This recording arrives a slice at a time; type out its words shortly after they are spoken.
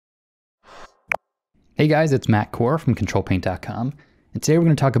Hey guys, it's Matt Core from Ctrl+Paint.com, and today we're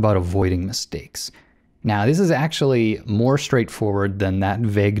going to talk about avoiding mistakes. Now, this is actually more straightforward than that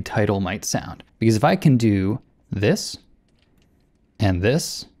vague title might sound, because if I can do this, and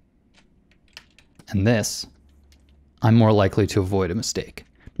this, and this, I'm more likely to avoid a mistake.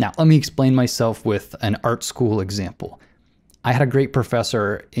 Now, let me explain myself with an art school example. I had a great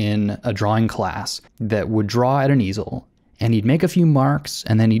professor in a drawing class that would draw at an easel, and he'd make a few marks,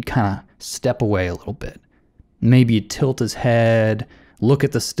 and then he'd kind of step away a little bit. Maybe he'd tilt his head, look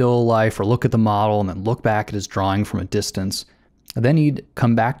at the still life, or look at the model, and then look back at his drawing from a distance. And then he'd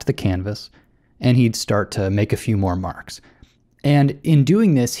come back to the canvas, and he'd start to make a few more marks. And in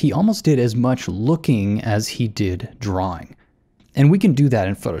doing this, he almost did as much looking as he did drawing. And we can do that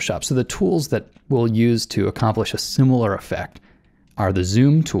in Photoshop. So the tools that we'll use to accomplish a similar effect are the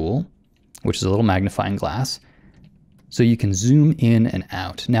zoom tool, which is a little magnifying glass, so you can zoom in and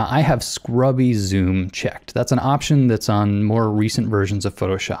out. Now, I have scrubby zoom checked. That's an option that's on more recent versions of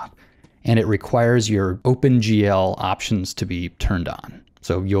Photoshop, and it requires your OpenGL options to be turned on.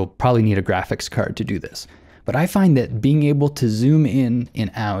 So you'll probably need a graphics card to do this. But I find that being able to zoom in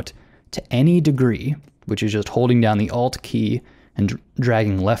and out to any degree, which is just holding down the Alt key and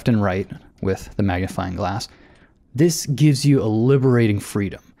dragging left and right with the magnifying glass, this gives you a liberating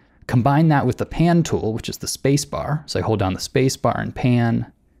freedom. Combine that with the pan tool, which is the space bar. So I hold down the space bar and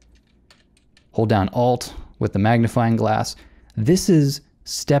pan, hold down Alt with the magnifying glass. This is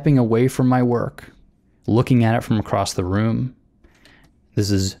stepping away from my work, looking at it from across the room.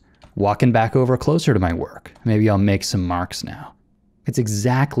 This is walking back over closer to my work. Maybe I'll make some marks now. It's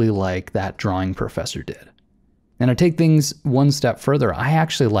exactly like that drawing professor did. And to take things one step further, I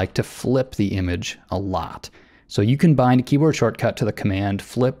actually like to flip the image a lot. So you can bind a keyboard shortcut to the command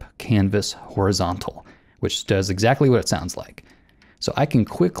flip canvas horizontal, which does exactly what it sounds like. So I can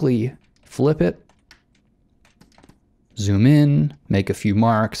quickly flip it, zoom in, make a few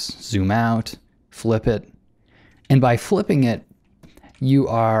marks, zoom out, flip it. And by flipping it, you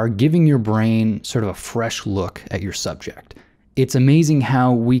are giving your brain sort of a fresh look at your subject. It's amazing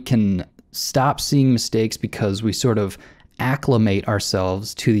how we can stop seeing mistakes because we sort of acclimate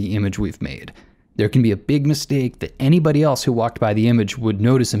ourselves to the image we've made. There can be a big mistake that anybody else who walked by the image would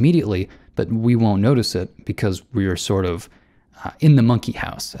notice immediately, but we won't notice it because we are sort of in the monkey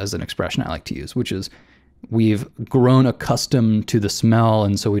house, as an expression I like to use, which is we've grown accustomed to the smell,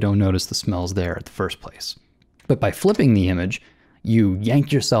 and so we don't notice the smell's there at the first place. But by flipping the image, you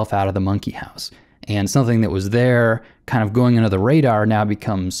yank yourself out of the monkey house, and something that was there kind of going under the radar now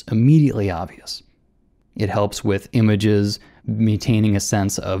becomes immediately obvious. It helps with images, maintaining a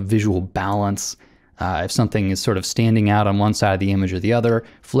sense of visual balance. If something is sort of standing out on one side of the image or the other,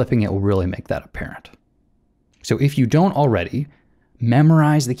 flipping it will really make that apparent. So if you don't already,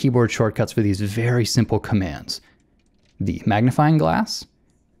 memorize the keyboard shortcuts for these very simple commands. The magnifying glass,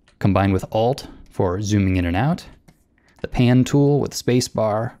 combined with Alt for zooming in and out, the pan tool with space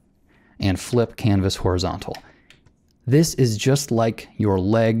bar, and flip canvas horizontal. This is just like your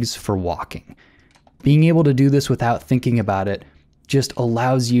legs for walking. Being able to do this without thinking about it just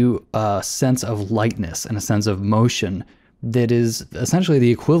allows you a sense of lightness and a sense of motion that is essentially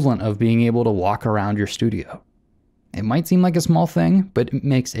the equivalent of being able to walk around your studio. It might seem like a small thing, but it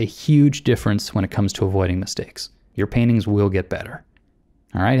makes a huge difference when it comes to avoiding mistakes. Your paintings will get better.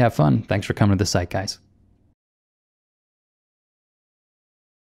 All right, have fun. Thanks for coming to the site, guys.